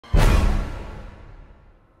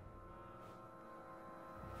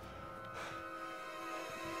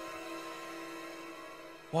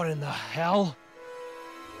What in the hell?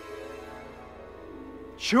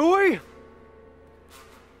 Chewie?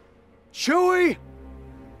 Chewie?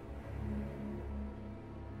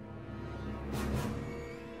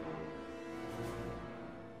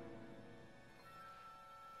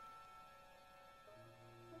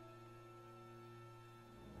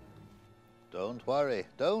 Don't worry,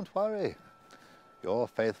 don't worry. Your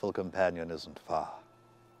faithful companion isn't far.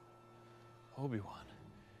 Obi-Wan.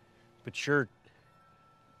 But you're...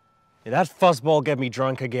 Did that fuzzball get me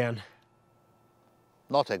drunk again?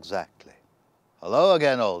 Not exactly. Hello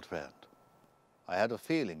again, old friend. I had a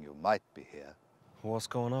feeling you might be here. What's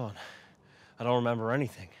going on? I don't remember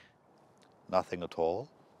anything. Nothing at all?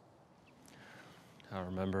 I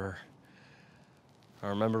remember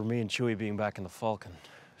me and Chewie being back in the Falcon,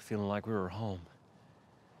 feeling like we were home.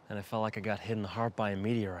 And I felt like I got hit in the heart by a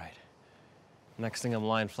meteorite. Next thing I'm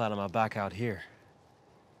lying flat on my back out here.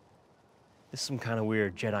 This is some kind of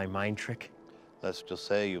weird Jedi mind trick. Let's just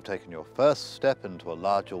say you've taken your first step into a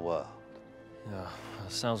larger world. Yeah,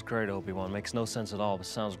 sounds great, Obi-Wan. Makes no sense at all, but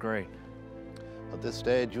sounds great. At this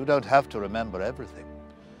stage, you don't have to remember everything.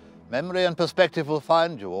 Memory and perspective will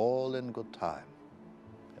find you all in good time.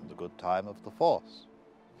 In the good time of the Force.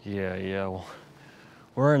 Yeah, well,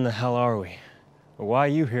 where in the hell are we? Or why are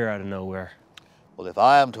you here out of nowhere? Well, if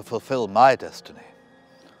I am to fulfill my destiny,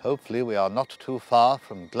 hopefully we are not too far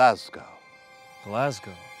from Glasgow.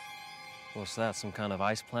 Glasgow? What's that, some kind of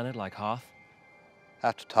ice planet like Hoth?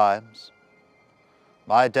 At times.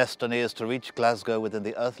 My destiny is to reach Glasgow within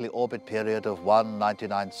the earthly orbit period of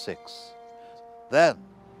 1996. Then,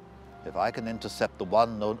 if I can intercept the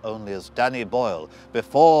one known only as Danny Boyle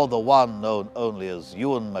before the one known only as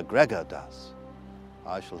Ewan McGregor does,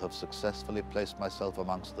 I shall have successfully placed myself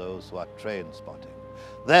amongst those who are train spotting.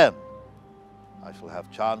 Then, I shall have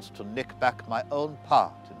chance to nick back my own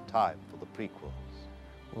part in time for the prequels.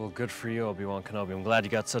 Well, good for you, Obi-Wan Kenobi. I'm glad you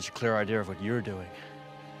got such a clear idea of what you're doing.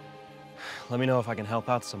 Let me know if I can help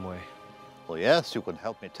out some way. Well, yes, you can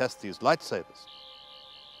help me test these lightsabers.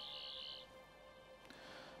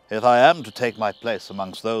 If I am to take my place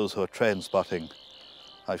amongst those who are train spotting,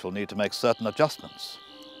 I shall need to make certain adjustments.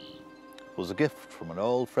 It was a gift from an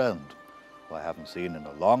old friend who I haven't seen in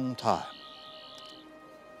a long time.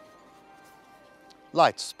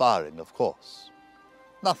 Light sparring, of course.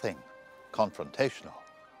 Nothing confrontational.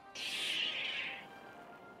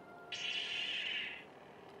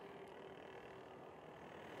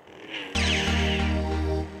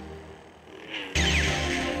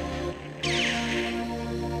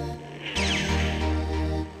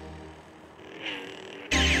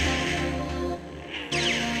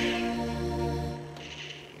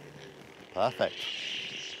 Perfect.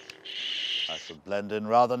 I should blend in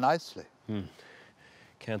rather nicely.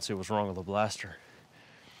 Can't see what's wrong with the blaster.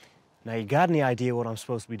 Now, you got any idea what I'm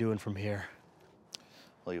supposed to be doing from here?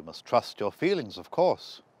 Well, you must trust your feelings, of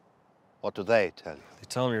course. What do they tell you? They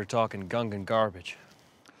tell me you're talking Gungan garbage.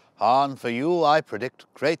 Han, for you, I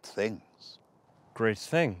predict great things. Great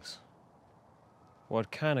things?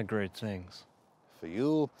 What kind of great things? For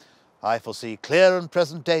you, I foresee clear and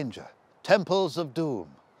present danger, temples of doom,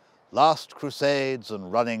 last crusades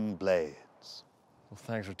and running blades. Well,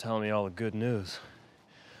 thanks for telling me all the good news.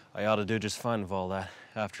 I ought to do just fine with all that.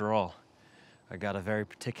 After all, I got a very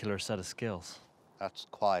particular set of skills. That's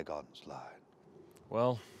Qui-Gon's line.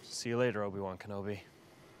 Well, see you later, Obi-Wan Kenobi.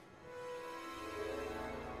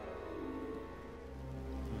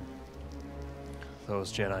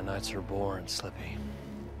 Those Jedi Knights are boring, Slippy.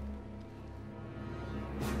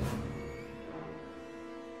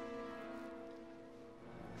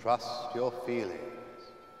 Trust your feelings.